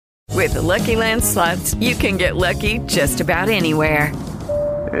With the Lucky Land Slots, you can get lucky just about anywhere.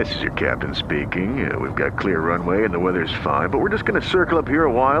 This is your captain speaking. We've got clear runway and the weather's fine, but we're just going to circle up here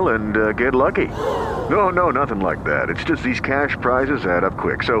a while and get lucky. No, nothing like that. It's just these cash prizes add up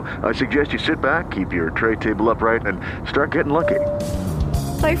quick. So I suggest you sit back, keep your tray table upright, and start getting lucky.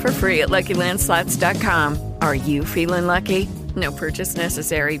 Play for free at LuckyLandSlots.com. Are you feeling lucky? No purchase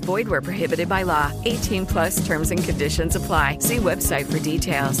necessary. Void where prohibited by law. 18 plus terms and conditions apply. See website for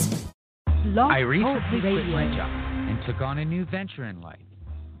details. I recently quit my job and took on a new venture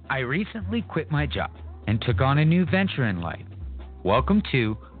in life. Welcome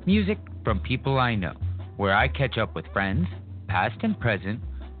to Music from People I Know, where I catch up with friends, past and present,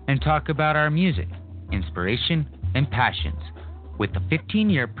 and talk about our music, inspiration, and passions. With a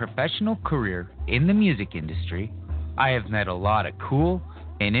 15-year professional career in the music industry, I have met a lot of cool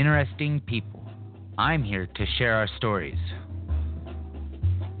and interesting people. I'm here to share our stories.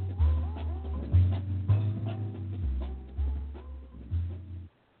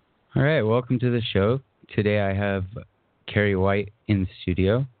 All right, welcome to the show. Today I have Kery Wight in the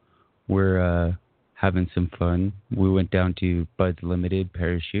studio. We're having some fun. We went down to Bud's Limited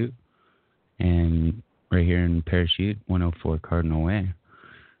Parachute, and right here in Parachute, 104 Cardinal Way.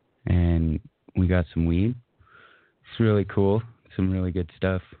 And we got some weed. It's really cool. Some really good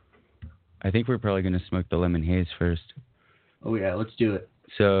stuff. I think we're probably going to smoke the lemon haze first. Oh, yeah, let's do it.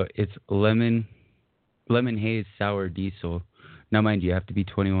 So it's lemon haze sour diesel. Now, mind you, you have to be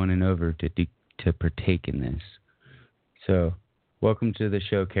 21 and over to partake in this. So, welcome to the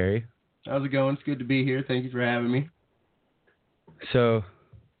show, Kery. How's it going? It's good to be here. Thank you for having me. So,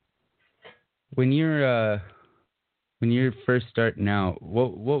 when you're first starting out,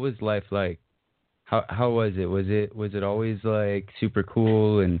 what was life like? How was it? Was it always like super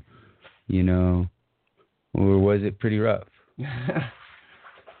cool and or was it pretty rough?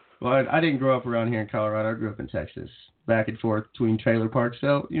 Well, I didn't grow up around here in Colorado. I grew up in Texas, back and forth between trailer parks.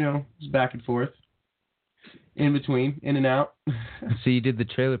 So, it's back and forth, in between, in and out. So you did the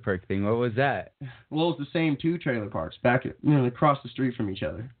trailer park thing. What was that? Well, it was the same two trailer parks, back across the street from each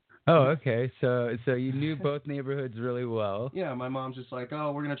other. Oh, okay. So you knew both neighborhoods really well. Yeah, my mom's just like,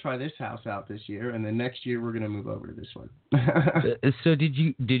 oh, we're going to try this house out this year, and then next year we're going to move over to this one. So did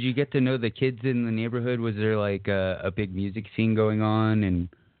you get to know the kids in the neighborhood? Was there like a big music scene going on and...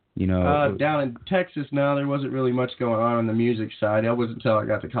 down in Texas now, there wasn't really much going on the music side. It wasn't until I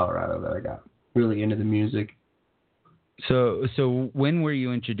got to Colorado that I got really into the music. So when were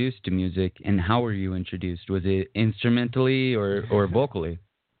you introduced to music, and how were you introduced? Was it instrumentally or vocally?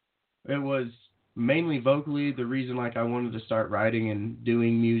 It was mainly vocally. The reason I wanted to start writing and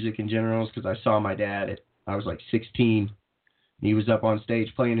doing music in general is because I saw my dad I was like 16. He was up on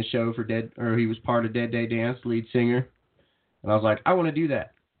stage playing a show he was part of Dead Day Dance, lead singer. And I was like, I want to do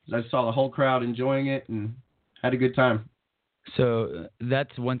that. I saw the whole crowd enjoying it and had a good time. So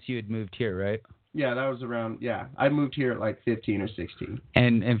that's once you had moved here, right? Yeah, that was around, I moved here at like 15 or 16.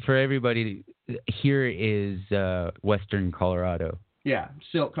 And for everybody, here is Western Colorado. Yeah,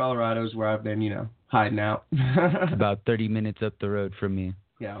 Silk, Colorado is where I've been, hiding out. About 30 minutes up the road from me.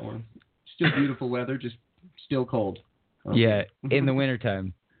 Yeah, well, still beautiful weather, just still cold. Okay. Yeah, in the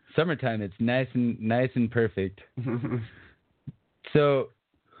wintertime. Summertime, it's nice and perfect. So...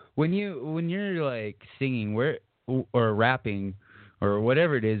 When you're like singing or rapping or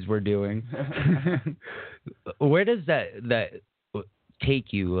whatever it is we're doing, where does that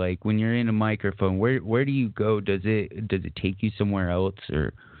take you? Like when you're in a microphone, where do you go? Does it take you somewhere else,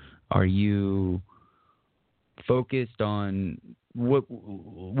 or are you focused on what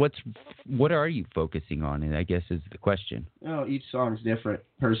are you focusing on? I guess is the question. Oh, each song's different.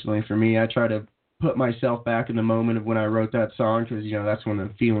 Personally, for me, I try to put myself back in the moment of when I wrote that song because, that's when the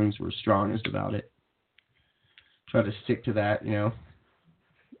feelings were strongest about it. Try to stick to that, All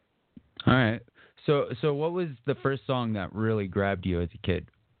right. So what was the first song that really grabbed you as a kid?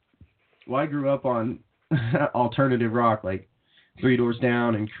 Well, I grew up on alternative rock, like Three Doors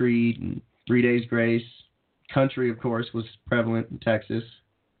Down and Creed and 3 Days Grace. Country, of course, was prevalent in Texas.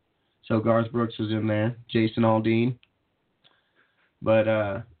 So Garth Brooks was in there, Jason Aldean.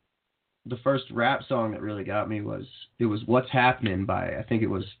 But, the first rap song that really got me was What's Happening by, I think it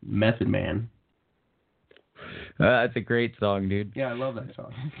was Method Man. That's a great song, dude. Yeah, I love that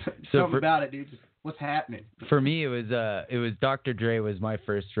song. Something about it, dude. Just what's happening? For me, it was Dr. Dre was my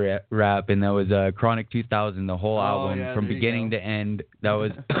first rap, and that was Chronic 2000, the whole album from beginning to end. That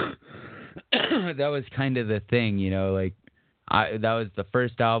was that was kind of the thing, that was the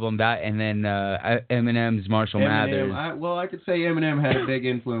first album, that, and then Eminem's Marshall Mathers. I could say Eminem had a big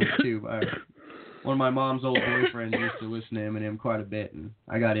influence too. One of my mom's old boyfriends used to listen to Eminem quite a bit, and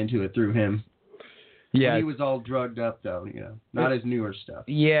I got into it through him. Yeah. When he was all drugged up, though, not his newer stuff.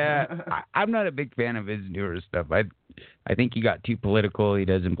 Yeah, I'm not a big fan of his newer stuff. I think he got too political. He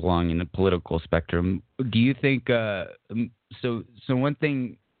doesn't belong in the political spectrum. Do you think? So one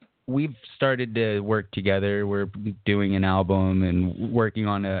thing, we've started to work together. We're doing an album and working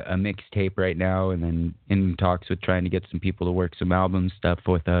on a mixtape right now, and then in talks with trying to get some people to work some album stuff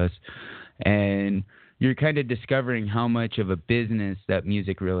with us. And you're kind of discovering how much of a business that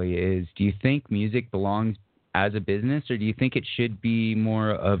music really is. Do you think music belongs as a business, or do you think it should be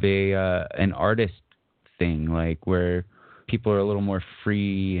more of an artist thing, like where people are a little more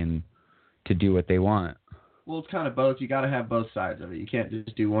free and to do what they want? Well, it's kind of both. You got to have both sides of it. You can't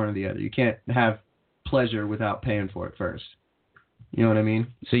just do one or the other. You can't have pleasure without paying for it first. You know what I mean?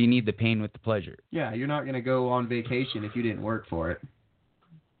 So you need the pain with the pleasure. Yeah, you're not going to go on vacation if you didn't work for it.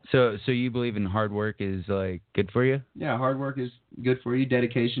 So you believe in hard work is like good for you? Yeah, hard work is good for you.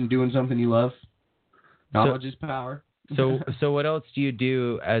 Dedication, doing something you love. Knowledge is power. So what else do you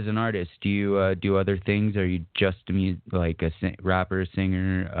do as an artist? Do you do other things? Are you just like a rapper,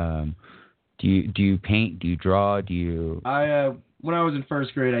 singer? Do you paint? Do you draw? Do you? When I was in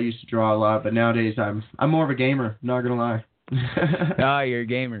first grade, I used to draw a lot, but nowadays I'm more of a gamer. Not gonna lie. You're a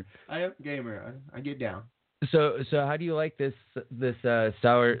gamer. I am a gamer. I get down. So how do you like this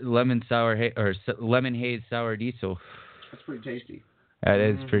lemon haze sour diesel? That's pretty tasty. That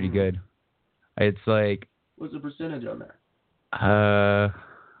is pretty good. It's like. What's the percentage on that?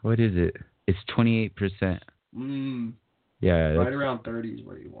 What is it? It's 28%. Yeah. Right around 30 is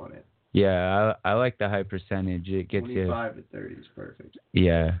where you want it. Yeah, I like the high percentage. It gets 25 to 30 is perfect.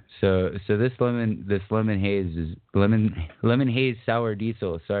 Yeah. So this lemon haze sour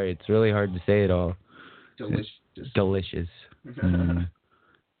diesel. Sorry, it's really hard to say it all. Delicious.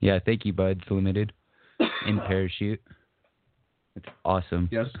 Yeah, thank you, Buds Limited. In Parachute. It's awesome.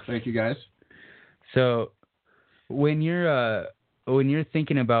 Yes, thank you guys. So when you're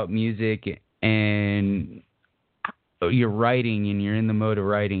thinking about music and you're writing and you're in the mode of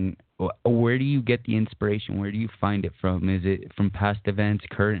writing, where do you get the inspiration? Where do you find it from? Is it from past events,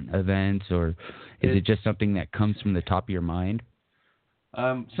 current events, or is it just something that comes from the top of your mind?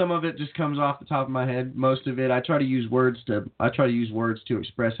 Some of it just comes off the top of my head. Most of it, I try to use words to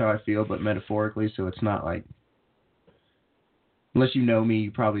express how I feel, but metaphorically, so it's not like, unless you know me, you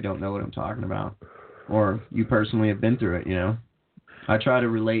probably don't know what I'm talking about, or you personally have been through it. I try to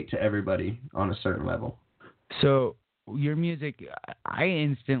relate to everybody on a certain level. So your music, I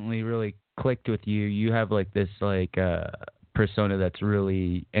instantly really clicked with you. You have like this persona that's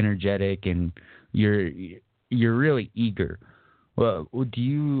really energetic, and you're really eager. Well, do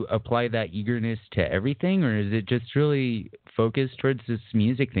you apply that eagerness to everything, or is it just really focused towards this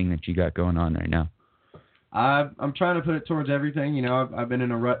music thing that you got going on right now? I'm trying to put it towards everything. I've been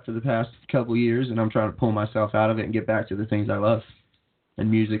in a rut for the past couple years, and I'm trying to pull myself out of it and get back to the things I love. And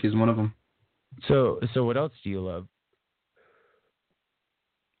music is one of them. So what else do you love?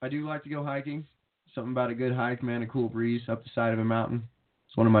 I do like to go hiking. Something about a good hike, man, a cool breeze up the side of a mountain.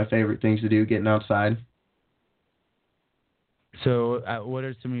 It's one of my favorite things to do, getting outside. So what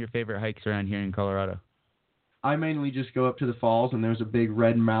are some of your favorite hikes around here in Colorado? I mainly just go up to the falls, and there's a big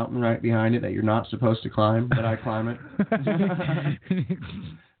red mountain right behind it that you're not supposed to climb, but I climb it.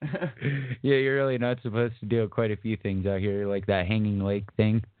 Yeah, you're really not supposed to do quite a few things out here, like that Hanging Lake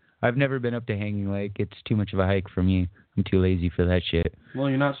thing. I've never been up to Hanging Lake. It's too much of a hike for me. I'm too lazy for that shit. Well,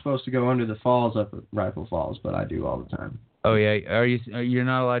 you're not supposed to go under the falls up at Rifle Falls, but I do all the time. Oh, yeah? You're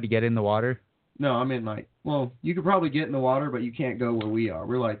not allowed to get in the water? No, I mean, you could probably get in the water, but you can't go where we are.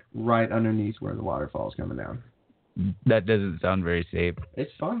 We're, right underneath where the waterfall's coming down. That doesn't sound very safe.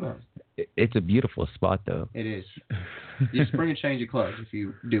 It's fun, though. It's a beautiful spot, though. It is. You just bring a change of clothes if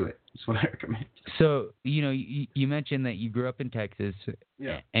you do it. That's what I recommend. So, you mentioned that you grew up in Texas.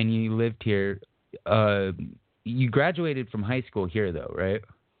 Yeah. And you lived here. You graduated from high school here, though, right?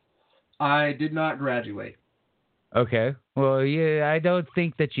 I did not graduate. Okay. Well, yeah, I don't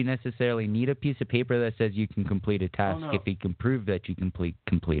think that you necessarily need a piece of paper that says you can complete a task if you can prove that you complete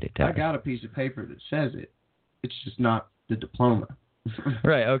a task. I got a piece of paper that says it. It's just not the diploma.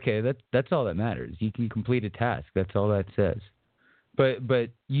 Right. Okay. That's all that matters. You can complete a task. That's all that says. But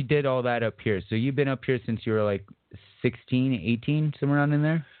you did all that up here. So you've been up here since you were 16, 18, somewhere around in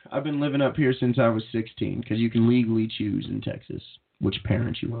there? I've been living up here since I was 16 because you can legally choose in Texas which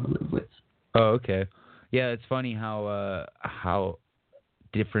parents you want to live with. Oh, okay. Yeah, it's funny how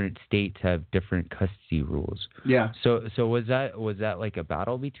different states have different custody rules. Yeah. So was that like a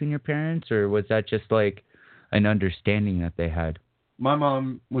battle between your parents, or was that just like an understanding that they had? my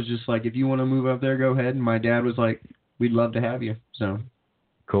mom was just like, if you want to move up there, go ahead. And my dad was like, we'd love to have you. So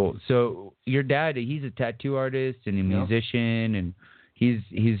cool. So your dad, he's a tattoo artist and a musician, and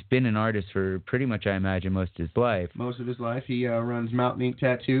he's been an artist for pretty much, I imagine, most of his life. Most of his life. He runs Mountain Ink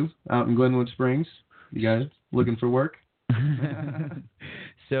Tattoo out in Glenwood Springs. You guys looking for work?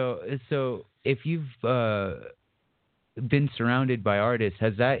 So if you've been surrounded by artists,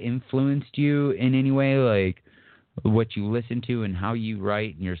 has that influenced you in any way, like what you listen to and how you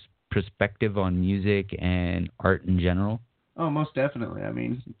write and your perspective on music and art in general? Oh, most definitely. I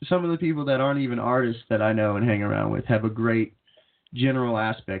mean, some of the people that aren't even artists that I know and hang around with have a great general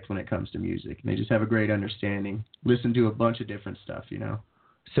aspect when it comes to music. And they just have a great understanding. Listen to a bunch of different stuff, you know.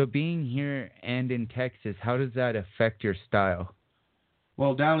 So being here and in Texas, how does that affect your style?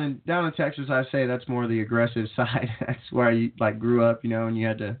 Well, down in Texas, I say that's more the aggressive side. That's where I grew up, you know, and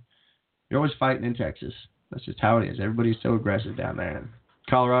you're always fighting in Texas. That's just how it is. Everybody's so aggressive down there. And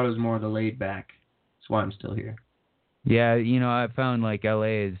Colorado's more the laid back. That's why I'm still here. Yeah, you know, I found like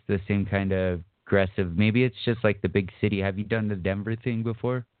LA is the same kind of aggressive. Maybe it's just like the big city. Have you done the Denver thing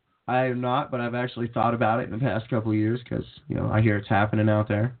before? I have not, but I've actually thought about it in the past couple of years because, you know, I hear it's happening out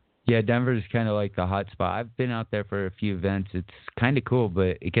there. Yeah, Denver's kind of like the hot spot. I've been out there for a few events. It's kind of cool,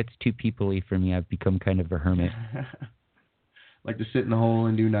 but it gets too people-y for me. I've become kind of a hermit. Like to sit in the hole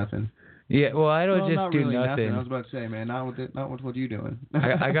and do nothing. Yeah, well, I don't just not do really nothing. I was about to say, man, not with what you doing.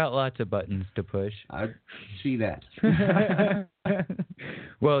 I got lots of buttons to push. I see that.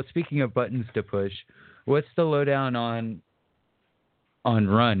 Well, speaking of buttons to push, what's the lowdown on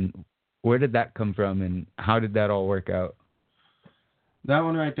Run? Where did that come from, and how did that all work out? That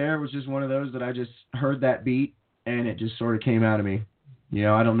one right there was just one of those that I just heard that beat, and it just sort of came out of me. You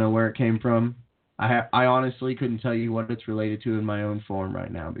know, I don't know where it came from. I honestly couldn't tell you what it's related to in my own form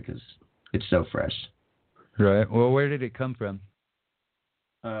right now because it's so fresh. Right. Well, where did it come from?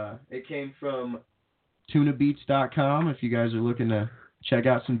 It came from tunabeats.com. If you guys are looking to check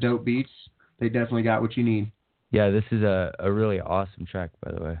out some dope beats, they definitely got what you need. Yeah, this is a really awesome track,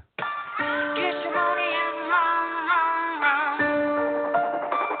 by the way.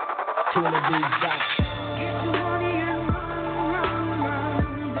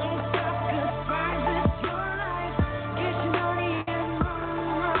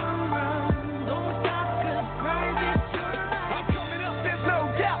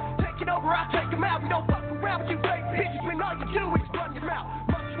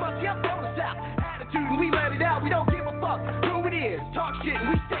 We let it out, we don't give a fuck who it is. Talk shit,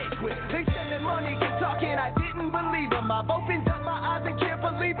 we stay quick. They said that money can talk and I didn't believe them. I've opened up my eyes and can't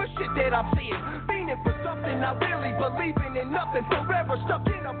believe the shit that I'm seeing. Fiending for something I really believing in nothing. Forever stuck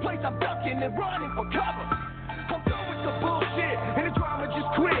in a place I'm ducking and running for cover. I'm done with the bullshit and the drama,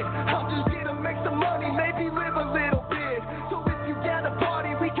 just quit. I'm just here to make some money, maybe live a little bit. So if you got a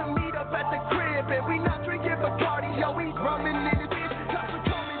party, we can meet up at the crib. And we not drinking Bacardi, yo, we rumming in the bitch.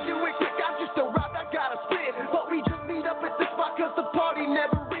 Cause the party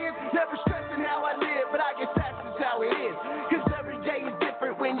never ends, never stressing how I live, but I guess that's just how it is. Cause every day is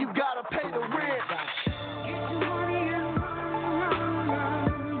different when you gotta pay the rent. Get your money and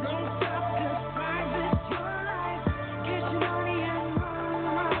run. Don't stop cause pride is your life. Get your money and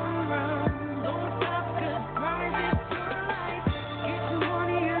run. Don't stop cause pride is your life. Get your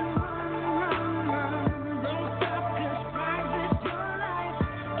money and run. Don't stop cause pride is your life.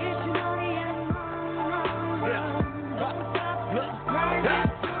 Get your money and run.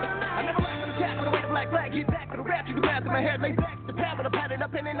 I never lack for the tap, but the way the black flag, get back to the rap, to the path in my head, lay back to the path with a pattern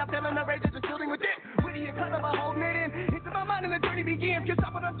up in and I'm feeling the rage, just feeling within. Witty and clever, I'm holding it in. Into my mind and the journey begins. Cause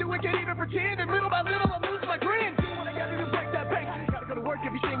stop what I'm doing, can't even pretend. And little by little, I'm losing my grin. Do what I gotta do to break that bank. Gotta go to work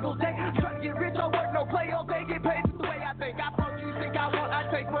every single day. Try to get rich, I'll work, no play all day. Get paid, just the way I think. I fuck you, think I want, I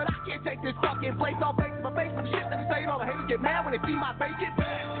take. But I can't take this fucking place. All face to my face for the shit that they say. All the haters get mad when they see my face get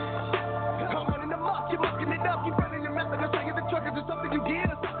back. I'm running them up, keep mucking it up. Keep running your mouth like I'm saying the truck. Is there something you did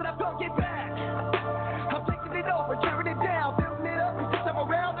or something I don't get back? I'm taking it over, tearing it down, building it up. Since I'm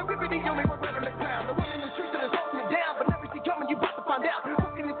around, the ribbon, the only one running the ground. The one in the streets that is holding it down. But never see coming, you about to find out.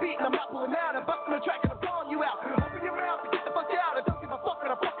 Fucking this beat and I'm not pulling out. I'm busting the track and I'm calling you out. Open your mouth and get the fuck out. I don't give a fuck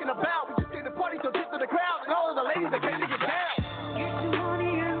what I'm fucking about. We just came to party, so get to the crowd. And all of the ladies that came to get down. Get your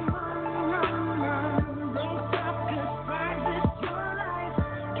money and run. Don't stop cause pride is your life.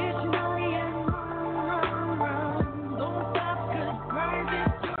 Get your money and run. Don't stop cause pride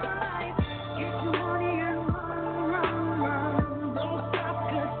is your life. Get your money and run. Don't stop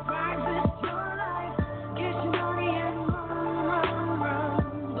cause pride is your life. Get your money and run.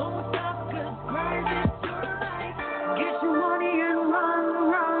 Don't stop cause pride is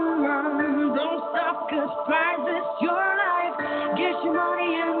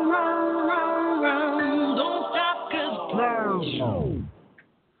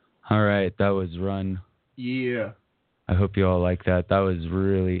All right, that was Run. Yeah. I hope you all like that. That was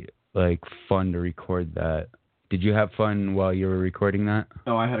really fun to record that. Did you have fun while you were recording that?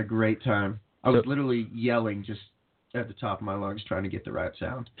 Oh, I had a great time. I was literally yelling just at the top of my lungs trying to get the right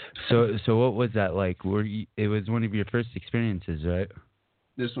sound. So what was that like? It was one of your first experiences, right?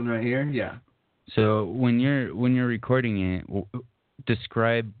 This one right here? Yeah. So when you're recording it,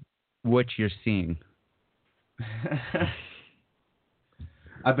 describe what you're seeing.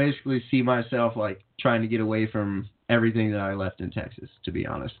 I basically see myself trying to get away from everything that I left in Texas, to be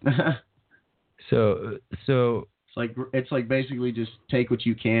honest. So it's like basically just take what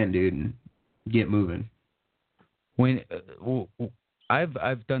you can, dude, and get moving. When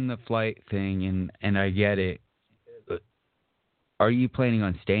I've done the flight thing and I get it. Are you planning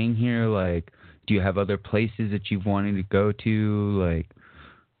on staying here? Do you have other places that you've wanted to go to?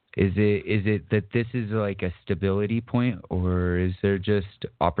 Is it that this is a stability point, or is there just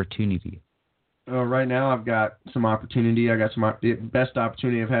opportunity? Right now, I've got some opportunity. I got the best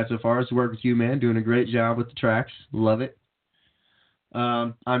opportunity I've had so far is to work with you, man. Doing a great job with the tracks. Love it.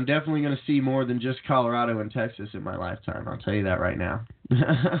 I'm definitely going to see more than just Colorado and Texas in my lifetime. I'll tell you that right now.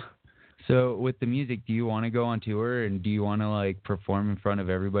 So with the music, do you want to go on tour and do you want to perform in front of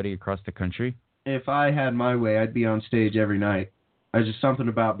everybody across the country? If I had my way, I'd be on stage every night. There's just something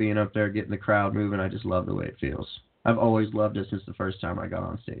about being up there, getting the crowd moving. I just love the way it feels. I've always loved it since the first time I got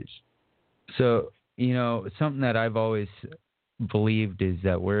on stage. So, something that I've always believed is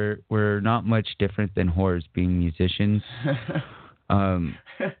that we're not much different than whores being musicians. I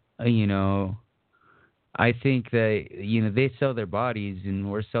think that, they sell their bodies and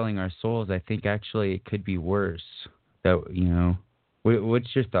we're selling our souls. I think actually it could be worse. That,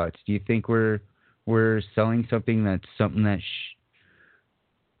 what's your thoughts? Do you think we're selling something that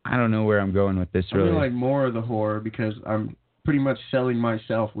I don't know where I'm going with this really. I feel more of the whore because I'm pretty much selling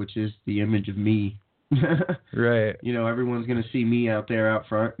myself, which is the image of me. Right. Everyone's going to see me out there out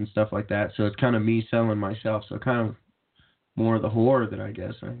front and stuff like that. So it's kind of me selling myself. So kind of more of the whore than I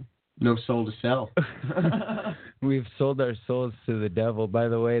guess. No soul to sell. We've sold our souls to the devil. By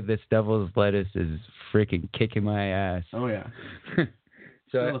the way, this devil's lettuce is freaking kicking my ass. Oh, yeah.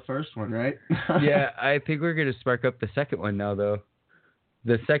 Still the first one, right? Yeah, I think we're going to spark up the second one now, though.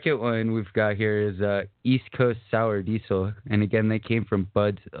 The second one we've got here is East Coast Sour Diesel. And again, they came from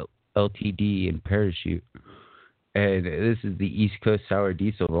Bud's LTD and Parachute. And this is the East Coast Sour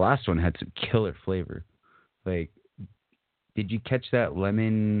Diesel. The last one had some killer flavor. Did you catch that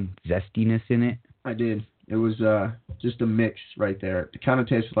lemon zestiness in it? I did. It was just a mix right there. It kind of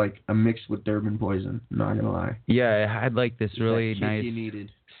tastes like a mix with Durban Poison. I'm not going to lie. Yeah, it had this really nice, you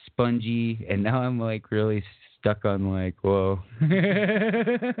needed. Spongy, and now I'm really stuck on whoa.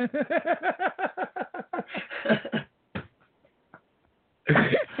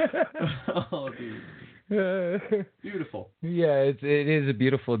 Oh, dude. Beautiful. Yeah, it is a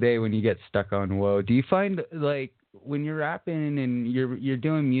beautiful day when you get stuck on whoa. Do you find when you're rapping and you're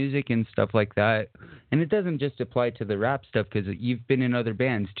doing music and stuff like that, and it doesn't just apply to the rap stuff because you've been in other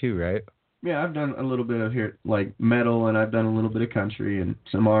bands too, right? Yeah, I've done a little bit of metal, and I've done a little bit of country and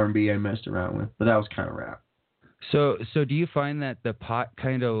some R&B I messed around with, but that was kind of rap. So do you find that the pot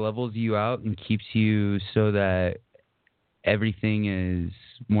kind of levels you out and keeps you so that everything is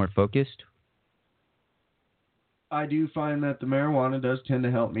more focused? I do find that the marijuana does tend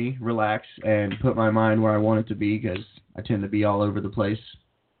to help me relax and put my mind where I want it to be because I tend to be all over the place.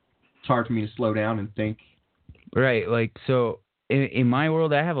 It's hard for me to slow down and think. Right. So in my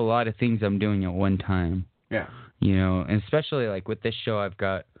world, I have a lot of things I'm doing at one time. Yeah. And especially with this show, I've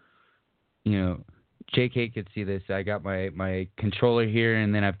got, JK could see this. I got my controller here,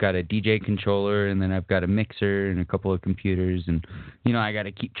 and then I've got a DJ controller, and then I've got a mixer and a couple of computers, and I got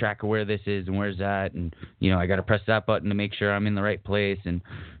to keep track of where this is and where's that, and I got to press that button to make sure I'm in the right place, and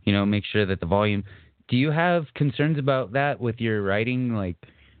make sure that the volume. Do you have concerns about that with your writing?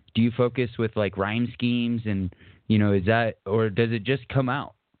 Do you focus with rhyme schemes, and is that, or does it just come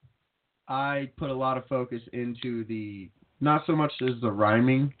out? I put a lot of focus into not so much as the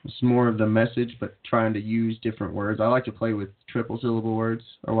rhyming, it's more of the message, but trying to use different words. I like to play with triple syllable words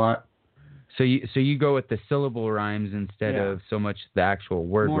a lot. So you go with the syllable rhymes instead of so much the actual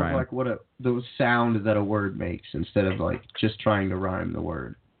word more rhyme. More of the sound that a word makes instead of just trying to rhyme the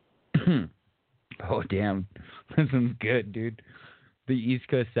word. Oh damn, this is good, dude. The East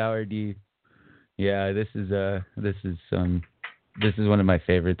Coast Sour D. Yeah, this is one of my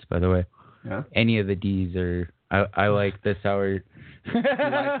favorites, by the way. Yeah. Any of the D's are. I like the sour. You like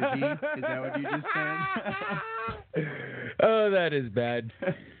the D? Is that what you just said? Oh, that is bad.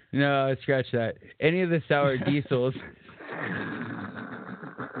 No, scratch that. Any of the sour diesels.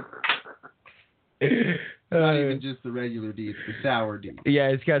 Not even just the regular D, it's the sour D. Yeah,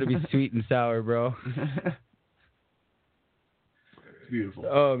 it's got to be sweet and sour, bro. It's beautiful.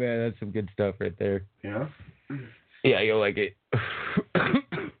 Oh, man, that's some good stuff right there. Yeah? Yeah, you'll like it.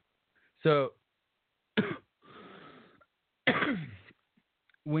 So,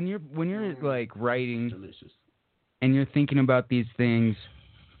 when you're like writing, Delicious. and you're thinking about these things,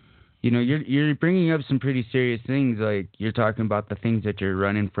 you know, you're bringing up some pretty serious things. Like you're talking about the things that you're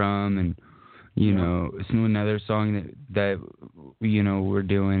running from, and you know, another song that you know we're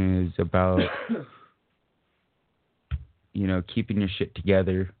doing is about you know keeping your shit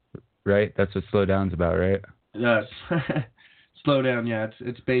together, right? That's what Slow Down's about, right? Yes. Slow down, yeah.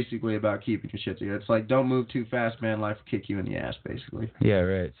 It's basically about keeping your shit together. It's like, don't move too fast, man. Life will kick you in the ass, basically. Yeah,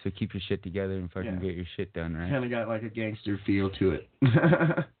 right. So keep your shit together and fucking get your shit done, right? Kind of got like a gangster feel to it.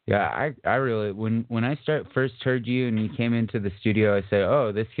 Yeah, I really when I first heard you and you came into the studio, I said,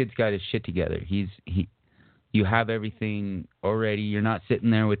 oh, this kid's got his shit together. You have everything already. You're not sitting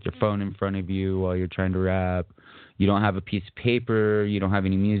there with your phone in front of you while you're trying to rap. You don't have a piece of paper. You don't have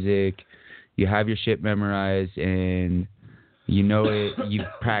any music. You have your shit memorized and you know it. You've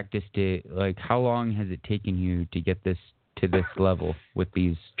practiced it. Like, how long has it taken you to get this to this level with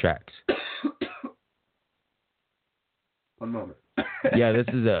these tracks? 1 moment. Yeah, this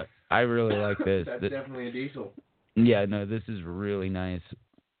is I really like this. That's definitely a diesel. Yeah, no, this is really nice.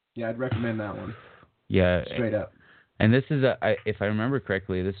 Yeah, I'd recommend that one. Yeah. Straight up. And this is if I remember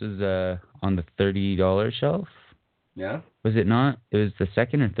correctly, this was on the $30 shelf. Yeah? Was it not? It was the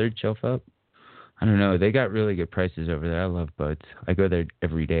second or third shelf up. I don't know. They got really good prices over there. I love Bud's. I go there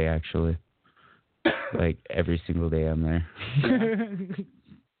every day, actually. Like, every single day I'm there.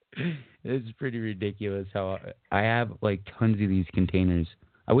 It's pretty ridiculous how I have, like, tons of these containers.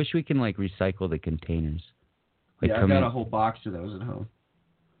 I wish we can, like, recycle the containers. Like, yeah, I've got a whole box of those at home.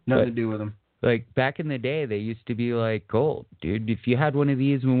 Nothing to do with them. Like, back in the day, they used to be, like, gold. Dude, if you had one of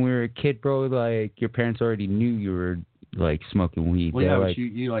these when we were a kid, bro, like, your parents already knew you were, like, smoking weed. Well, yeah, like, but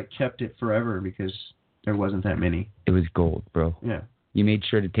you, like, kept it forever because there wasn't that many. It was gold, bro. Yeah. You made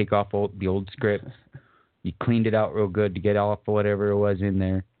sure to take off the old script. You cleaned it out real good to get off whatever it was in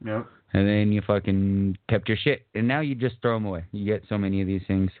there. Yep. And then you fucking kept your shit. And now you just throw them away. You get so many of these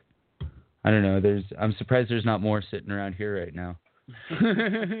things. I don't know. I'm surprised there's not more sitting around here right now.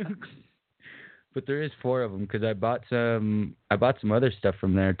 But there is 4 of them because I bought some other stuff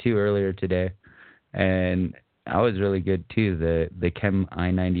from there too earlier today. And that was really good too. The Chem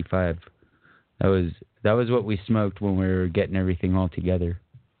I-95. That was what we smoked when we were getting everything all together.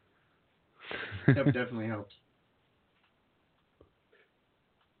 That definitely helps.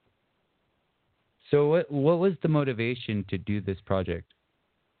 So what was the motivation to do this project?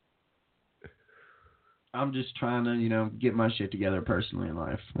 I'm just trying to, get my shit together personally in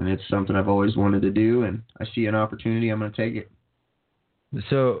life. And it's something I've always wanted to do, and I see an opportunity, I'm going to take it.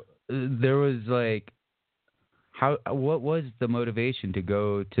 So there was like, what was the motivation to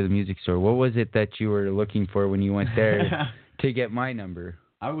go to the music store? What was it that you were looking for when you went there to get my number?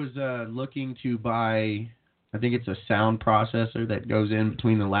 I was looking to buy, I think it's a sound processor that goes in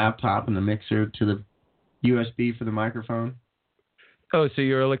between the laptop and the mixer to the USB for the microphone. Oh, so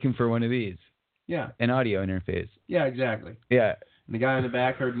you were looking for one of these? Yeah. An audio interface. Yeah, exactly. Yeah. And the guy in the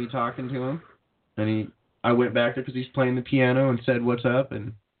back heard me talking to him, and I went back there because he's playing the piano and said, "What's up?"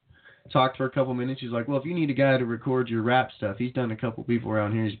 and talked for a couple minutes. He's like, "Well, if you need a guy to record your rap stuff, he's done a couple people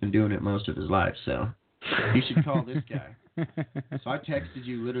around here. He's been doing it most of his life, so you should call this guy." So I texted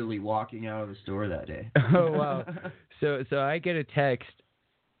you literally walking out of the store that day. Oh, wow. So I get a text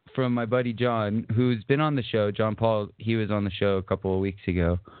from my buddy John, who's been on the show. John Paul, he was on the show a couple of weeks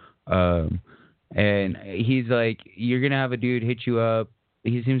ago. And he's like, "You're going to have a dude hit you up.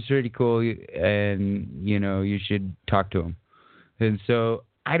 He seems pretty cool, and, you should talk to him." And so,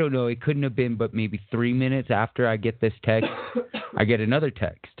 I don't know, it couldn't have been but maybe 3 minutes after I get this text, I get another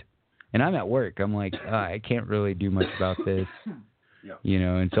text. And I'm at work. I'm like, I can't really do much about this. Yeah.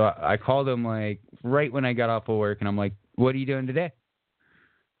 And so I called him, like, right when I got off of work, and I'm like, "What are you doing today?"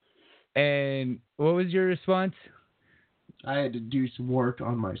 And what was your response? I had to do some work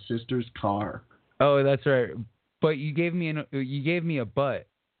on my sister's car. Oh, that's right. But you gave me a but.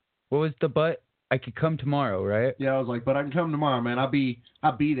 What was the but? I could come tomorrow, right? Yeah, I was like, "But I can come tomorrow, man. I'll be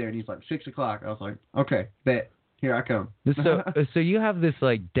there." And he's like, 6:00. I was like, "Okay, bet. Here I come." So you have this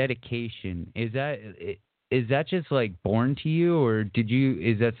like dedication. Is that just like born to you, or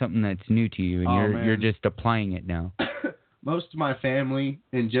is that something that's new to you and you're just applying it now? Most of my family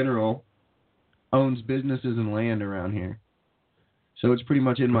in general owns businesses and land around here. So it's pretty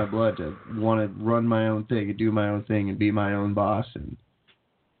much in my blood to want to run my own thing and do my own thing and be my own boss. And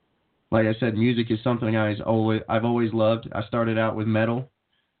like I said, music is something I've always loved. I started out with metal,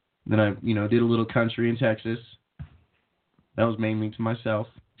 then I did a little country in Texas. That was mainly to myself.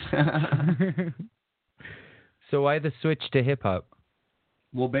 So why the switch to hip hop?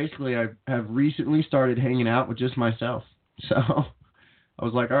 Well, basically, I have recently started hanging out with just myself. So I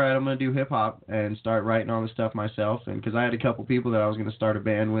was like, all right, I'm going to do hip hop and start writing all the stuff myself. And because I had a couple people that I was going to start a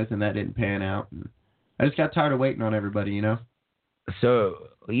band with, and that didn't pan out. And I just got tired of waiting on everybody, So,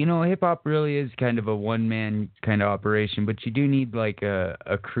 hip hop really is kind of a one-man kind of operation, but you do need like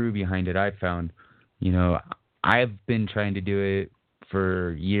a crew behind it, I found. I've been trying to do it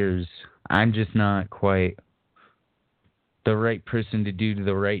for years. I'm just not quite the right person to do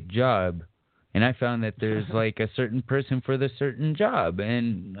the right job. And I found that there's like a certain person for the certain job.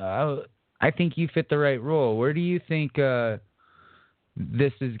 And I think you fit the right role. Where do you think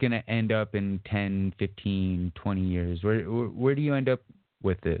this is going to end up in 10, 15, 20 years? Where do you end up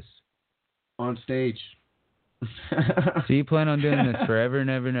with this? On stage. So you plan on doing this forever and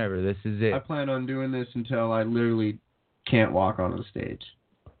ever and ever. This is it. I plan on doing this until I literally can't walk onto the stage.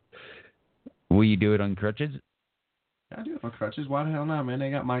 Will you do it on crutches? I do it on crutches. Why the hell not, man?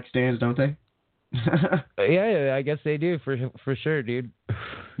 They got mic stands, don't they? Yeah, I guess they do for sure, dude.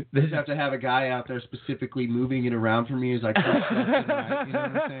 They just have to have a guy out there specifically moving it around for me as I crutch up tonight. You know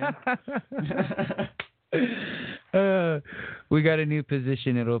what I'm saying? We got a new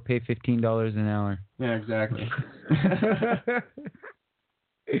position. It'll pay $15 an hour. Yeah, exactly.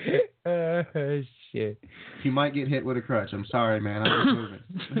 Shit. You might get hit with a crutch. I'm sorry, man. I'm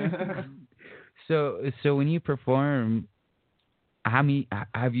just moving. So when you perform, have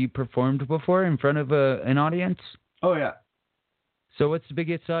you performed before in front of an audience? Oh, yeah. So what's the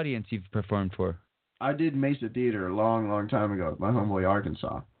biggest audience you've performed for? I did Mesa Theater a long, long time ago with my homeboy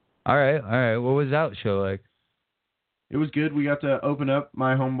Arkansas. All right. What was that show like? It was good. We got to open up.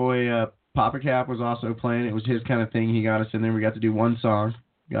 My homeboy Papa Cap was also playing. It was his kind of thing. He got us in there. We got to do one song.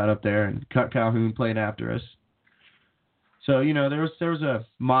 Got up there, and Cut Calhoun played after us. So, there was a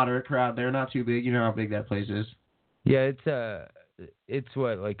moderate crowd there, not too big. You know how big that place is. Yeah, it's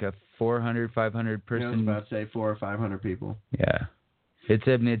what, like a 400, 500 person? I was about to say 400 or 500 people. Yeah. It's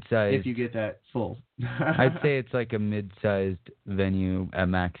a mid-sized. If you get that full. I'd say it's like a mid-sized venue at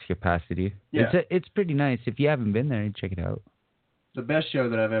max capacity. Yeah. It's pretty nice. If you haven't been there, check it out. The best show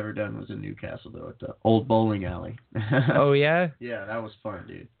that I've ever done was in Newcastle, though, at the old bowling alley. Oh, yeah? Yeah, that was fun,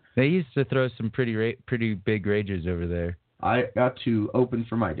 dude. They used to throw some pretty big ragers over there. I got to open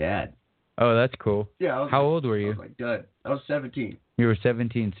for my dad. Oh, that's cool. Yeah. How old were you? I was like, dud. I was 17. You were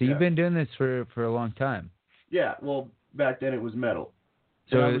 17. So yeah. You've been doing this for a long time. Yeah, well, back then it was metal.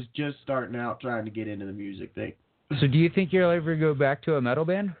 So I was just starting out trying to get into the music thing. So do you think you'll ever go back to a metal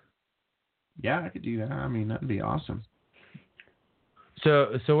band? Yeah, I could do that. I mean, that'd be awesome.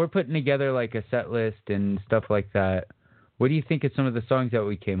 So we're putting together like a set list and stuff like that. What do you think of some of the songs that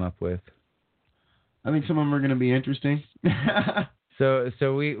we came up with? I think some of them are going to be interesting.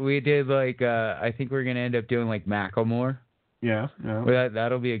 So we did like I think we're going to end up doing like Macklemore. Yeah. Well,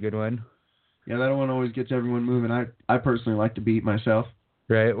 that'll be a good one. Yeah, that one always gets everyone moving. I personally like the beat myself.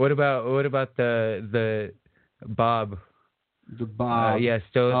 Right. What about the Bob? The Bob. Yeah, we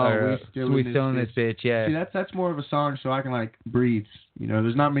still in this bitch. Yeah. See, that's more of a song, so I can like breathe.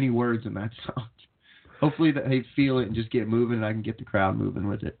 There's not many words in that song. Hopefully that they feel it and just get moving, and I can get the crowd moving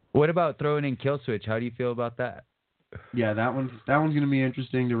with it. What about throwing in Kill Switch? How do you feel about that? Yeah, that one's gonna be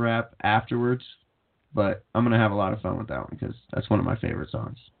interesting to rap afterwards, but I'm gonna have a lot of fun with that one because that's one of my favorite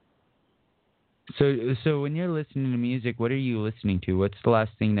songs. So when you're listening to music, what are you listening to? What's the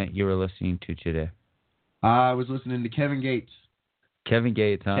last thing that you were listening to today? I was listening to Kevin Gates. Kevin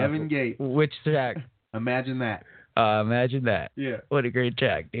Gates, huh? Kevin Gates. Which track? Imagine That. Imagine That. Yeah. What a great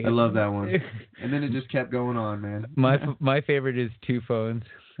track, dude. I love that one. And then it just kept going on, man. My favorite is Two Phones.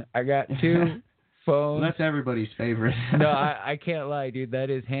 I got two phones. Well, that's everybody's favorite. No, I can't lie, dude. That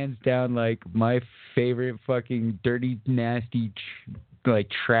is hands down like my favorite fucking dirty, nasty, like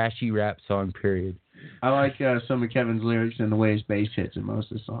trashy rap song, period. I like some of Kevin's lyrics and the way his bass hits in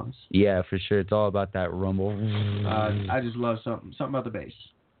most of the songs. Yeah, for sure. It's all about that rumble. I just love something about the bass.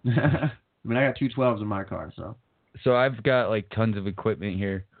 I mean, I got 212s in my car, so. So I've got like tons of equipment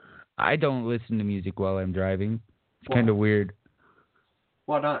here. I don't listen to music while I'm driving. It's kind of weird.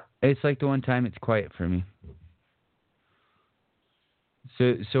 Why not? It's like the one time it's quiet for me.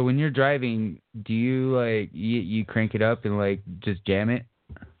 So when you're driving, do you like you crank it up and like just jam it?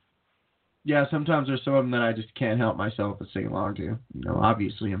 Yeah, sometimes there's some of them that I just can't help myself but sing along to.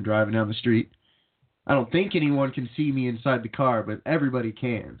 Obviously I'm driving down the street. I don't think anyone can see me inside the car, but everybody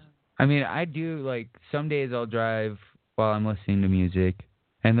can. I mean, I do, like, some days I'll drive while I'm listening to music.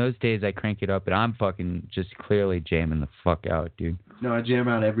 And those days I crank it up and I'm fucking just clearly jamming the fuck out, dude. No, I jam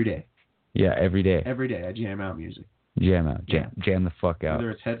out every day. Yeah, every day. Every day I jam out music. Jam out. Jam the fuck out.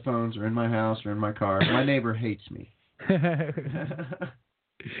 Whether it's headphones or in my house or in my car. My neighbor hates me.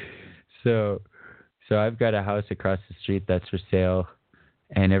 So I've got a house across the street that's for sale,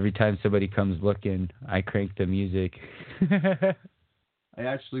 and every time somebody comes looking, I crank the music. I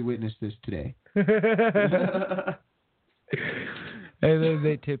actually witnessed this today. And then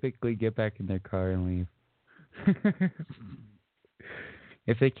they typically get back in their car and leave.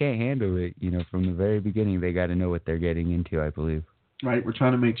 If they can't handle it, from the very beginning, they got to know what they're getting into, I believe. Right, we're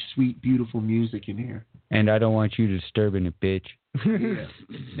trying to make sweet, beautiful music in here. And I don't want you disturbing it, bitch. Yeah,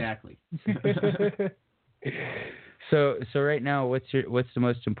 exactly. So right now, what's the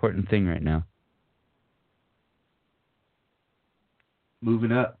most important thing right now?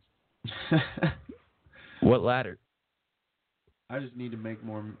 Moving up. What ladder? I just need to make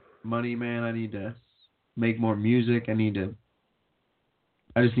more money, man. I need to make more music. I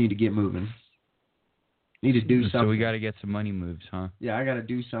just need to get moving. Need to do something. So we got to get some money moves, huh? Yeah, I got to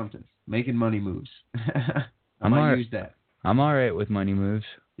do something. Making money moves. I might use that. I'm all right with money moves.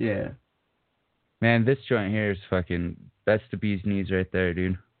 Yeah. Man, this joint here is fucking... That's the bee's knees right there,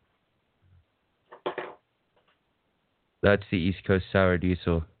 dude. That's the East Coast Sour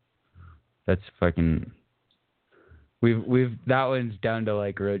Diesel. That's fucking... We've that one's down to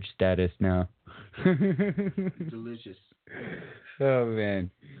like roach status now. Delicious. Oh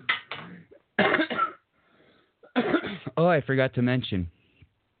man. Oh, I forgot to mention.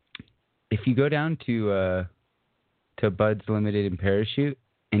 If you go down to Bud's Limited and Parachute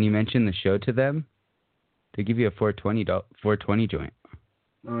and you mention the show to them, they give you a $420 joint.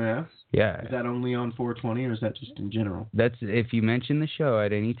 Oh yeah? Yeah. Is that only on 420 or is that just in general? That's if you mention the show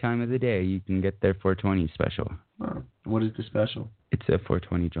at any time of the day, you can get their 420 special. Oh, what is the special? It's a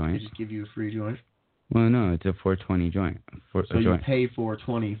 420 joint. They just give you a free joint? Well, no, it's a 420 joint. So you pay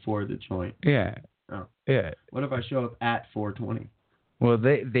 $420 for the joint? Yeah. Oh. Yeah. What if I show up at 420? Well,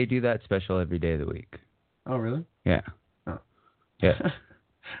 they do that special every day of the week. Oh, really? Yeah. Oh. Yeah.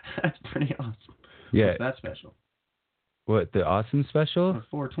 That's pretty awesome. Yeah. What's that special? What, the awesome special? A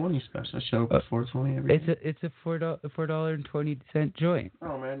 420 special. I show up at 420 every day. It's a $4.20 joint.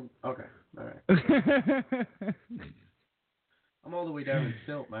 Oh, man. Okay. All right. I'm all the way down in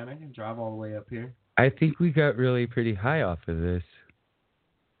Silt, man. I can drive all the way up here. I think we got really pretty high off of this.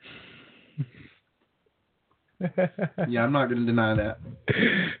 Yeah, I'm not going to deny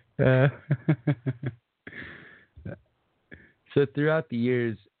that. So throughout the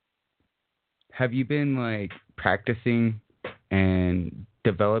years, have you been like practicing and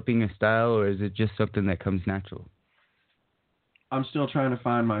developing a style, or is it just something that comes natural? I'm still trying to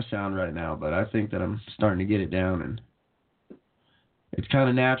find my sound right now, but I think that I'm starting to get it down, and it's kind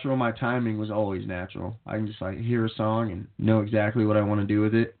of natural. My timing was always natural. I can just like hear a song and know exactly what I want to do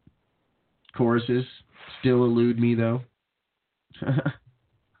with it. Choruses still elude me though.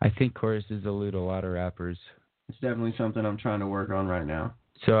 I think choruses elude a lot of rappers. It's definitely something I'm trying to work on right now.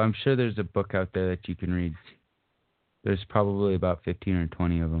 So I'm sure there's a book out there that you can read. There's probably about 15 or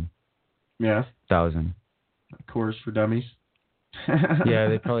 20 of them. Yeah. 1,000. Chorus for Dummies. Yeah,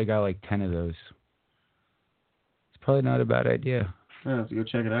 they probably got like 10 of those. It's probably not a bad idea. Yeah, let's go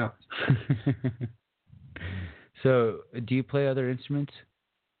check it out. So, do you play other instruments?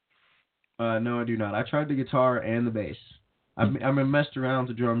 No, I do not. I tried the guitar and the bass. I messed around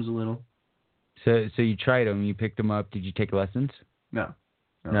with the drums a little. So you tried them, you picked them up. Did you take lessons? No.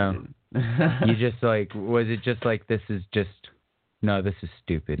 No. You just like, was it just like, this is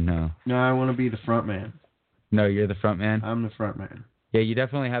stupid, no. No, I want to be the front man. No, you're the front man? I'm the front man. Yeah, you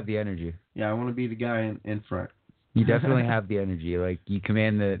definitely have the energy. Yeah, I want to be the guy in front. You definitely have the energy. Like, you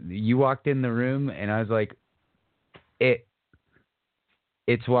command you walked in the room, and I was like,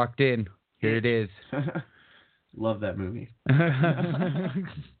 it's walked in. Here it is. Love that movie.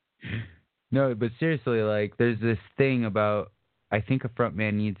 No, but seriously, like, there's this thing about, I think a front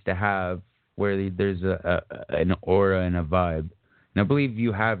man needs to have where there's an aura and a vibe. And I believe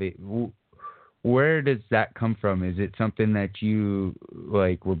you have it. Where does that come from? Is it something that you,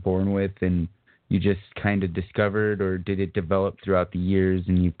 like, were born with and you just kind of discovered, or did it develop throughout the years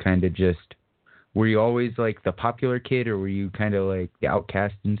and you kind of just, were you always, like, the popular kid, or were you kind of, like, the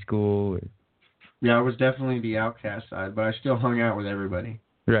outcast in school? Or? Yeah, I was definitely the outcast side, but I still hung out with everybody.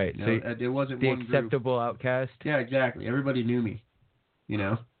 Right. You know, it wasn't the one acceptable group. outcast? Yeah, exactly. Everybody knew me, you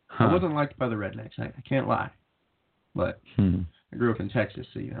know. Huh. I wasn't liked by the rednecks. I can't lie. But I grew up in Texas,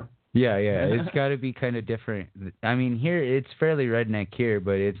 so, you know. Yeah. It's got to be kind of different. I mean, here, it's fairly redneck here,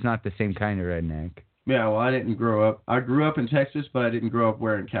 but it's not the same kind of redneck. Yeah, well, I didn't grow up. I grew up in Texas, but I didn't grow up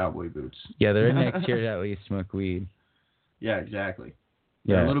wearing cowboy boots. Yeah, the rednecks here at least smoke weed. Yeah, exactly.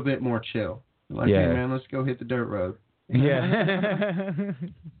 Yeah. They're a little bit more chill. Like, Yeah. hey, man, let's go hit the dirt road. Yeah.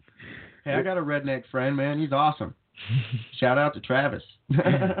 Hey, I got a redneck friend, man. He's awesome. Shout out to Travis.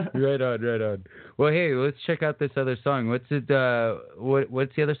 Right on. Well, hey, let's check out this other song. What's it?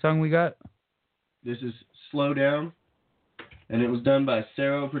 What's the other song we got? This is Slow Down, and it was done by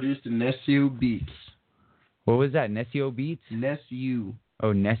Sarah, produced in Nesio Beats. What was that? Nesio Beats? Nesio.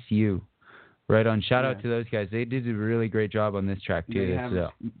 Oh, Nesio. Right on. Shout out to those guys. They did a really great job on this track, too. They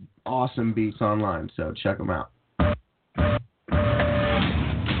have awesome beats online, so check them out.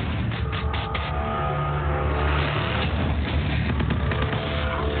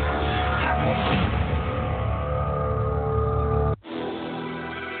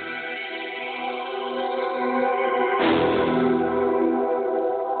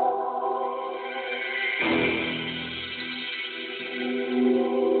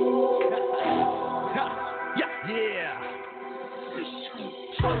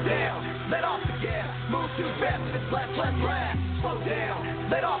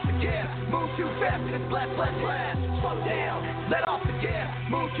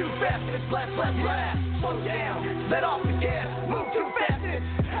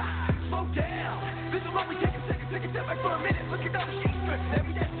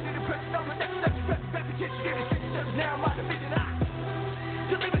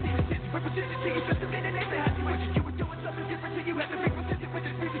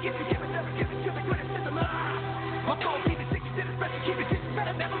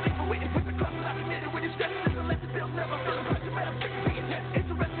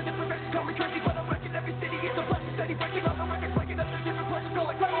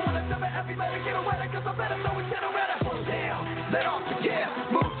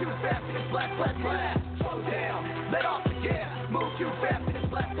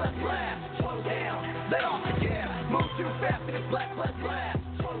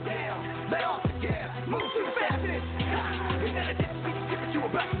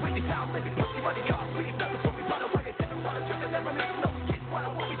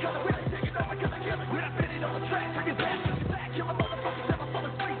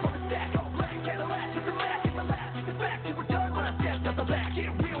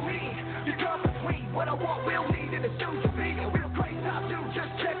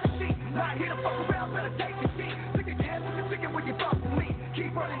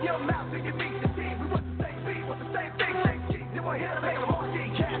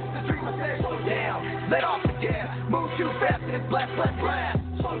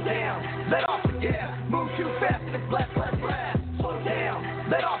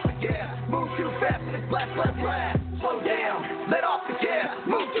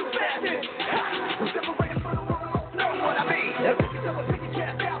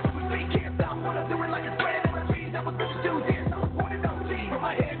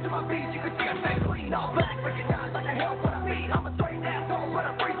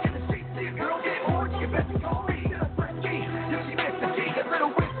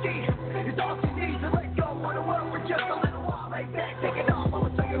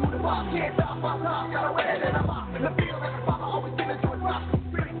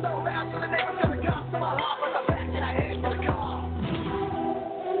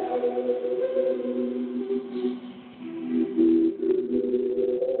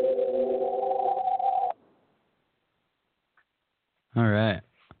 All right.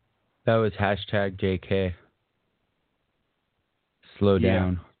 That was hashtag JK. Slow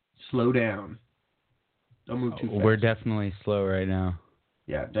down. Slow down. Don't move too fast. We're definitely slow right now.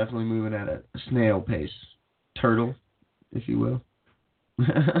 Yeah, definitely moving at a snail pace. Turtle, if you will.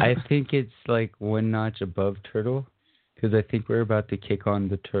 I think it's like one notch above turtle, because I think we're about to kick on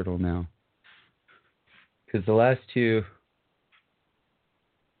the turtle now. Because the last two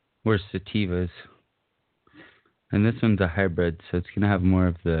were sativas. And this one's a hybrid, so it's going to have more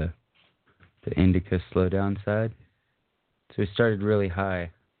of the indica slowdown side. So we started really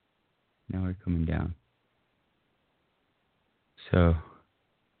high. Now we're coming down. So,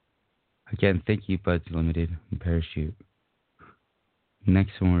 again, thank you, Buds Limited and Parachute.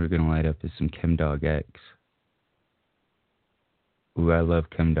 Next one we're going to light up is some Chemdog X. Ooh, I love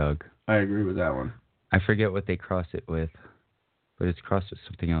Chemdog. I agree with that one. I forget what they cross it with, but it's crossed with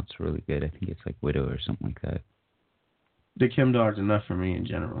something else really good. I think it's like Widow or something like that. The Chemdog's enough for me in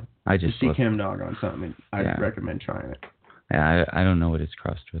general. I just see Chemdog on something, I'd recommend trying it. Yeah, I don't know what it's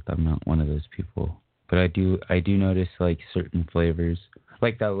crossed with. I'm not one of those people. But I do notice like certain flavors.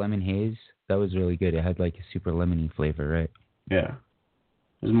 Like that lemon haze, that was really good. It had like a super lemony flavor, right? Yeah.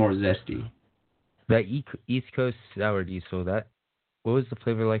 It was more zesty. That East Coast Sour Diesel, what was the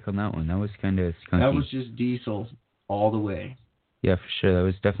flavor like on that one? That was kind of skunky. That was just diesel all the way. Yeah, for sure. That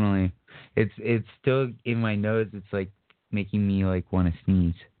was definitely. It's still in my nose. It's like making me like want to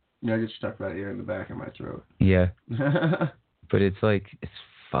sneeze. Yeah, I get stuck right here in the back of my throat. Yeah. But it's like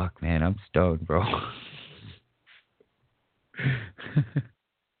fuck, man. I'm stoned, bro.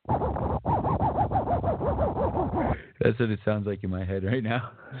 That's what it sounds like in my head right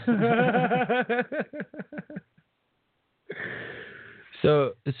now.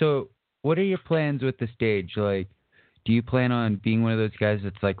 So what are your plans with the stage? Like, do you plan on being one of those guys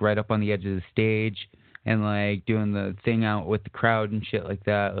that's like right up on the edge of the stage and like doing the thing out with the crowd and shit like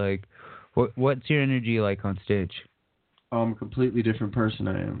that? Like, what's your energy like on stage? I'm a completely different person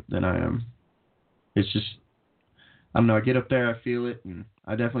than I am. It's just, I don't know, I get up there, I feel it, and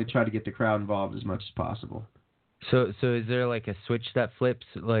I definitely try to get the crowd involved as much as possible. So is there like a switch that flips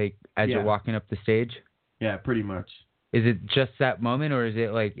like as you're walking up the stage? Yeah, pretty much. Is it just that moment, or is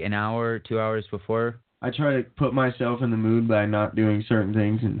it like an hour, 2 hours before? I try to put myself in the mood by not doing certain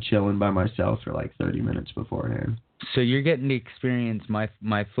things and chilling by myself for like 30 minutes beforehand. So you're getting to experience my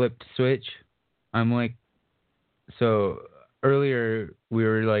flipped switch. I'm like, so earlier we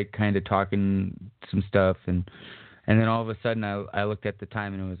were like kind of talking some stuff, and then all of a sudden I looked at the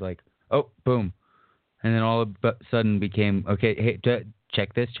time and it was like, oh, boom. And then all of a sudden became, okay, hey,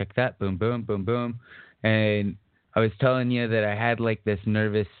 check this, check that, boom, boom, boom, boom. And I was telling you that I had like this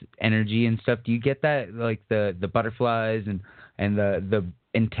nervous energy and stuff. Do you get that? Like the butterflies and the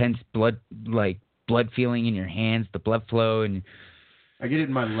intense blood feeling in your hands, the blood flow, and I get it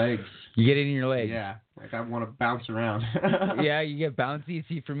in my legs. You get it in your legs. Yeah, like I want to bounce around. Yeah, you get bouncy.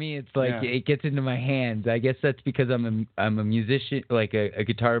 See, for me, it's like it gets into my hands. I guess that's because I'm a musician, like a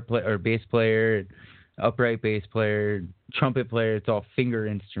guitar player or bass player, upright bass player, trumpet player. It's all finger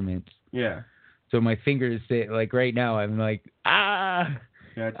instruments. Yeah. So my fingers, like right now, I'm like, ah.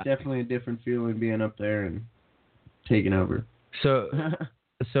 Yeah, it's definitely a different feeling being up there and taking over.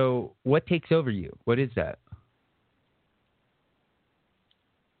 So what takes over you? What is that?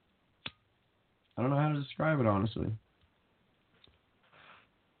 I don't know how to describe it, honestly.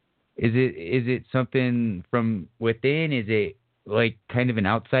 Is it something from within? Is it like kind of an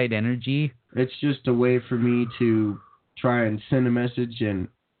outside energy? It's just a way for me to try and send a message and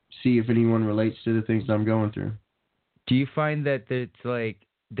see if anyone relates to the things I'm going through. Do you find that it's like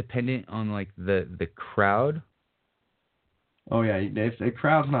dependent on like the crowd? Oh yeah, if the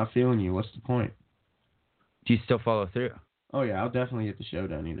crowd's not feeling you, what's the point? Do you still follow through? Oh yeah, I'll definitely get the show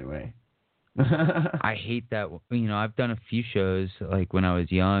done either way. I hate that. You know, I've done a few shows like when I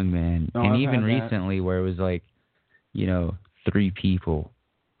was young, man, Oh, and I've even had that. recently where it was like, 3 people.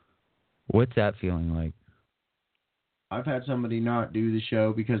 What's that feeling like? I've had somebody not do the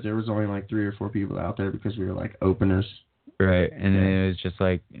show because there was only like 3 or 4 people out there because we were like openers. Right, and then it was just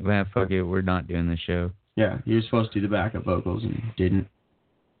like, man, fuck it, we're not doing the show. Yeah, you were supposed to do the backup vocals and didn't.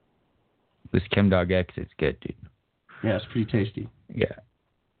 This ChemDog X, it's good, dude. Yeah, it's pretty tasty. Yeah.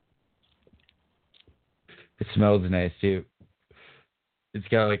 It smells nice, too. It's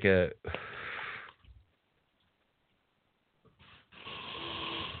got like a...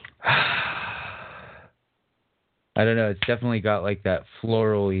 I don't know, it's definitely got like that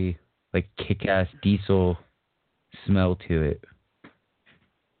florally, like kick-ass diesel smell to it.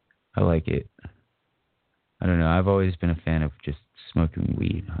 I like it. I don't know, I've always been a fan of just smoking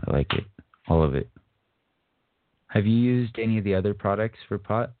weed. I like it. All of it. Have you used any of the other products for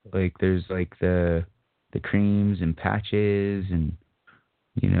pot? Like there's like the creams and patches and,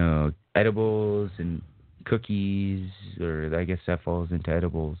 edibles and cookies, or I guess that falls into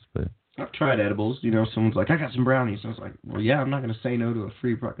edibles, but... I've tried edibles. Someone's like, I got some brownies. I was like, well, yeah, I'm not going to say no to a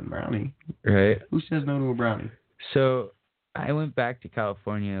free fucking brownie. Right. Who says no to a brownie? So I went back to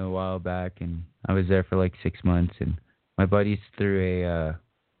California a while back, and I was there for like 6 months, and my buddies threw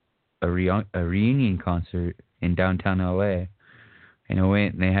a reunion concert in downtown LA, and I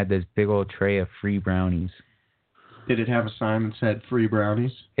went, and they had this big old tray of free brownies. Did it have a sign that said free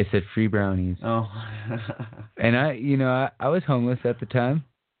brownies? It said free brownies. Oh. And I was homeless at the time.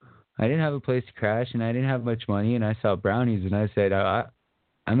 I didn't have a place to crash, and I didn't have much money, and I saw brownies, and I said,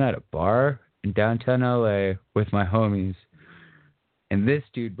 I'm at a bar in downtown LA with my homies, and this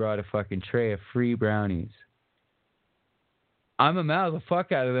dude brought a fucking tray of free brownies. I'm a mouth the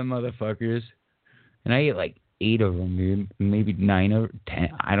fuck out of them motherfuckers, and I ate like 8 of them, dude, maybe 9 or 10,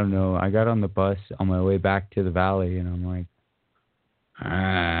 I don't know. I got on the bus on my way back to the valley, and I'm like,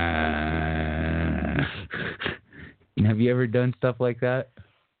 Have you ever done stuff like that?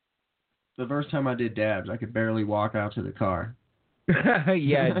 The first time I did dabs, I could barely walk out to the car.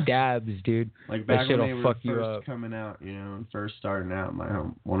 Yeah, dabs, dude. Like That back when shit'll they were fuck you first up. coming out, you know, and first starting out,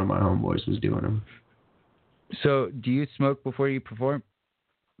 one of my homeboys was doing them. So, do you smoke before you perform?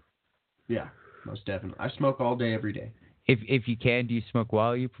 Yeah, most definitely. I smoke all day, every day. If you can, do you smoke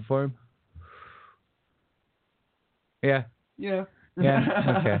while you perform? Yeah. Yeah.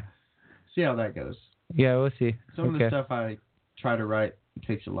 Yeah. Okay. See how that goes. Yeah, we'll see. Some of the stuff I try to write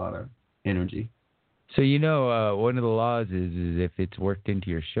takes a lot of energy. So one of the laws is if it's worked into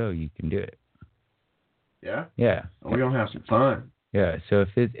your show, you can do it. Yeah. Yeah. We're gonna have some fun. Yeah. So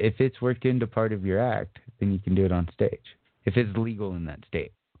if it's worked into part of your act, then you can do it on stage. If it's legal in that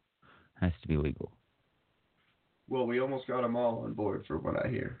state, it has to be legal. Well, we almost got them all on board, for what I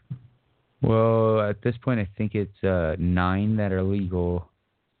hear. Well, at this point, I think it's 9 that are legal,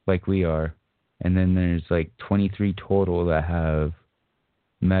 like we are, and then there's like 23 total that have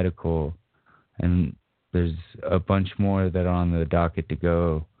medical, and there's a bunch more that are on the docket to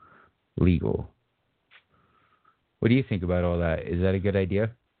go legal. What do you think about all that? Is that a good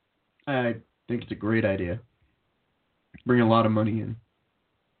idea? I think it's a great idea. Bring a lot of money in.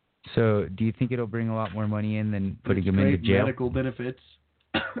 So, do you think it'll bring a lot more money in than putting them into Great jail? medical benefits.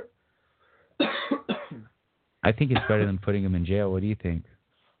 I think it's better than putting them in jail. What do you think?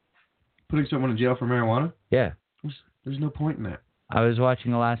 Putting someone in jail for marijuana? Yeah. There's no point in that. I was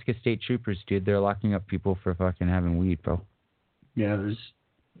watching Alaska State Troopers, dude. They're locking up people for fucking having weed, bro. Yeah,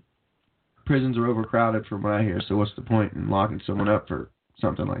 prisons are overcrowded from what I hear, so what's the point in locking someone up for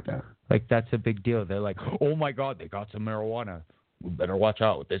something like that? Like, that's a big deal. They're like, oh my God, they got some marijuana. We better watch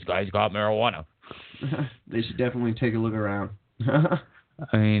out. This guy's got marijuana. They should definitely take a look around.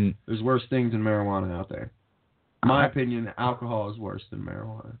 I mean, there's worse things than marijuana out there. In my opinion, alcohol is worse than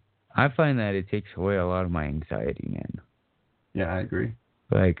marijuana. I find that it takes away a lot of my anxiety, man. Yeah, I agree.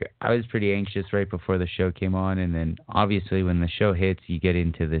 Like, I was pretty anxious right before the show came on, and then obviously when the show hits, you get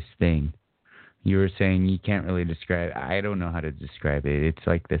into this thing. You were saying you can't really describe. I don't know how to describe it. It's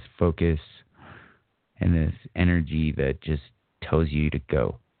like this focus and this energy that just tells you to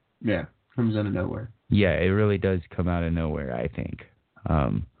go. Yeah, comes out of nowhere. Yeah, it really does come out of nowhere, I think.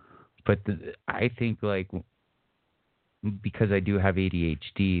 But I think, like, because I do have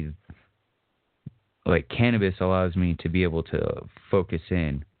ADHD, like, cannabis allows me to be able to focus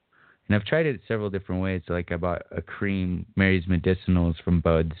in. And I've tried it several different ways. Like, I bought a cream, Mary's Medicinals from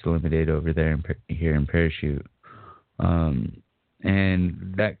Buds Limited over there here in Parachute. And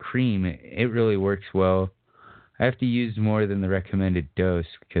that cream, it really works well. I have to use more than the recommended dose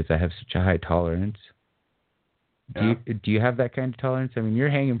because I have such a high tolerance. Yeah. Do you have that kind of tolerance? I mean, you're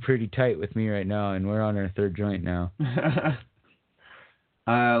hanging pretty tight with me right now, and we're on our 3rd joint now.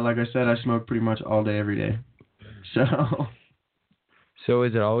 Like I said, I smoke pretty much all day, every day. So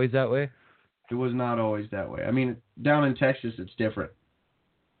is it always that way? It was not always that way. I mean, down in Texas, it's different.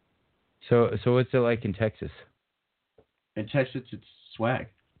 So what's it like in Texas? In Texas, it's swag.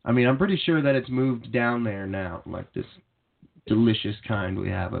 I mean, I'm pretty sure that it's moved down there now, like this delicious kind we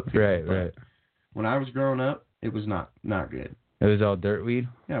have up here. Right. When I was growing up, it was not good. It was all dirt weed?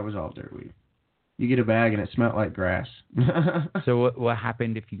 Yeah, it was all dirt weed. You get a bag and it smelled like grass. So what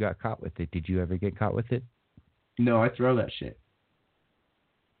happened if you got caught with it? Did you ever get caught with it? No, I throw that shit.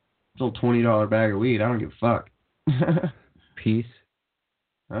 It's a little $20 bag of weed. I don't give a fuck. Peace?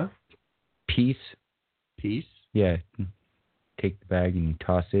 Huh? Peace? Peace? Yeah. Take the bag and you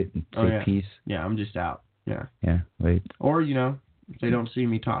toss it and say peace. Yeah, I'm just out. Yeah. Yeah, wait. Or, if they don't see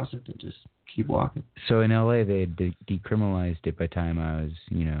me toss it, they just keep walking. So in LA, they had decriminalized it by the time I was,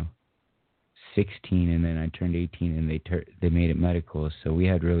 16, and then I turned 18, and they made it medical. So we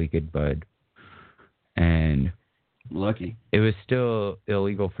had really good bud. And lucky. It was still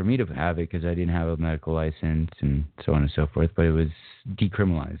illegal for me to have it because I didn't have a medical license and so on and so forth, but it was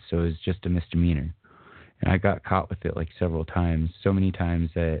decriminalized, so it was just a misdemeanor. And I got caught with it like several times, so many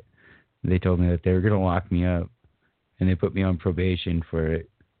times that they told me that they were going to lock me up, and they put me on probation for it,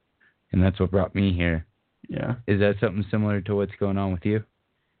 and that's what brought me here. Yeah. Is that something similar to what's going on with you?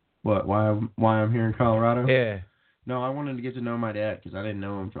 What, why I'm here in Colorado? Yeah. No, I wanted to get to know my dad because I didn't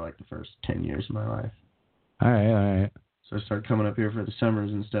know him for like the first 10 years of my life. All right. So I started coming up here for the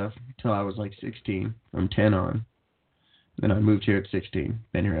summers and stuff until I was like 16, from 10 on. Then I moved here at 16.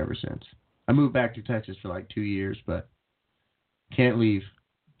 Been here ever since. I moved back to Texas for like 2 years, but can't leave.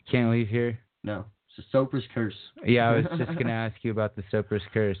 Can't leave here? No. It's a Soper's curse. Yeah, I was just going to ask you about the Soper's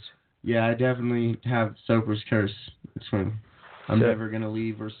curse. Yeah, I definitely have Soper's curse. It's when I'm never going to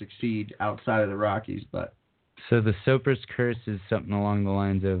leave or succeed outside of the Rockies, but... So the Soper's curse is something along the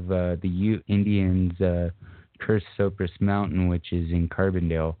lines of the Ute Indians curse Soper's Mountain, which is in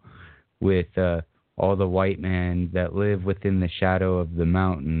Carbondale, with all the white men that live within the shadow of the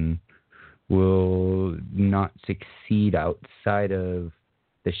mountain will not succeed outside of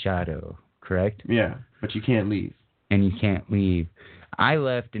the shadow, correct? Yeah, but you can't leave. And you can't leave. I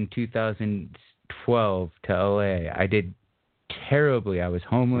left in 2012 to LA. I did terribly. I was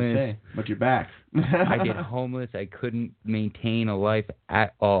homeless. Okay, but you're back. I did homeless. I couldn't maintain a life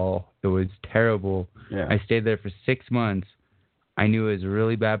at all. It was terrible. Yeah. I stayed there for 6 months. I knew it was a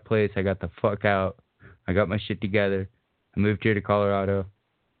really bad place. I got the fuck out. I got my shit together. I moved here to Colorado.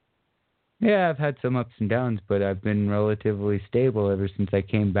 Yeah, I've had some ups and downs, but I've been relatively stable ever since I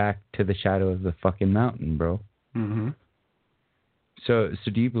came back to the shadow of the fucking mountain, bro. Mm-hmm. So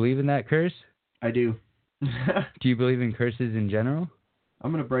do you believe in that curse? I do. Do you believe in curses in general?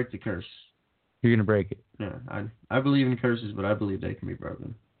 I'm going to break the curse. You're going to break it? Yeah, I believe in curses, but I believe they can be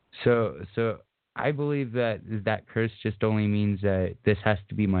broken. So I believe that curse just only means that this has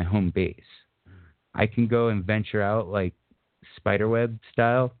to be my home base. I can go and venture out like spiderweb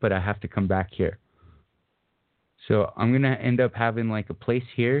style, but I have to come back here. So I'm going to end up having like a place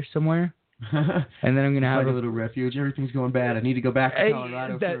here somewhere. And then I'm going to have like a little refuge. Everything's going bad. I need to go back to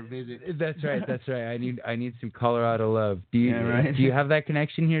Colorado for a visit. That's right. I need some Colorado love. Do you right? Do you have that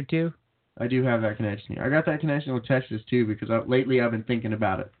connection here too? I do have that connection here. I got that connection with Texas too because lately I've been thinking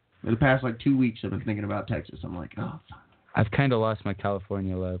about it. For the past like 2 weeks I've been thinking about Texas. I'm like, oh. I've kind of lost my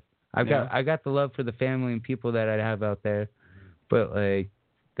California love. I got the love for the family and people that I have out there, but like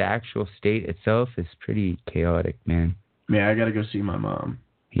the actual state itself is pretty chaotic, man. Yeah, I got to go see my mom.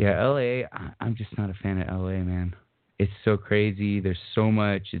 Yeah, LA, I'm just not a fan of LA, man. It's so crazy. There's so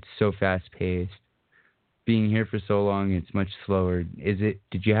much. It's so fast-paced. Being here for so long, it's much slower. Did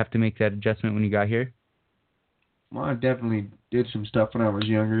you have to make that adjustment when you got here? Well, I definitely did some stuff when I was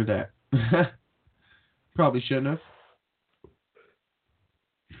younger that probably shouldn't have.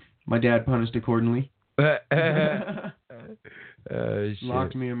 My dad punished accordingly.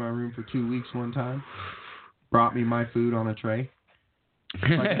 Locked me in my room for 2 weeks one time. Brought me my food on a tray.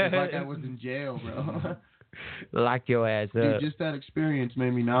 Like I was in jail, bro. Lock your ass up. Dude, just that experience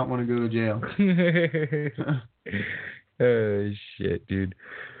made me not want to go to jail. Oh, shit, dude.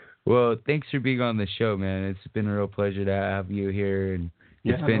 Well, thanks for being on the show, man. It's been a real pleasure to have you here, and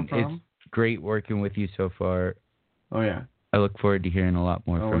it's great working with you so far. Oh, yeah. I look forward to hearing a lot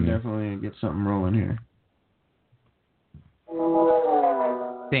more from you. We'll definitely get something rolling here.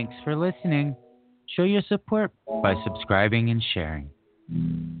 Thanks for listening. Show your support by subscribing and sharing.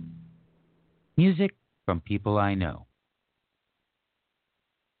 Music from people I know.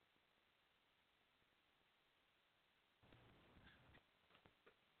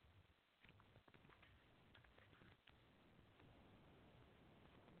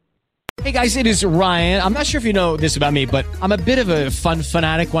 Hey guys, it is Ryan. I'm not sure if you know this about me, but I'm a bit of a fun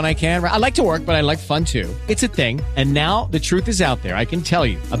fanatic when I can. I like to work, but I like fun too. It's a thing. And now the truth is out there. I can tell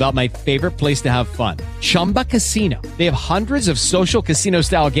you about my favorite place to have fun. Chumba Casino. They have hundreds of social casino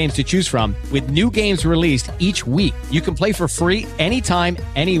style games to choose from with new games released each week. You can play for free anytime,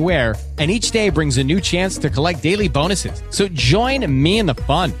 anywhere. And each day brings a new chance to collect daily bonuses. So join me in the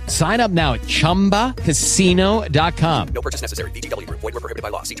fun. Sign up now at ChumbaCasino.com. No purchase necessary. VGW Group. Void where prohibited by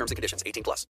law. See terms and conditions. 18+.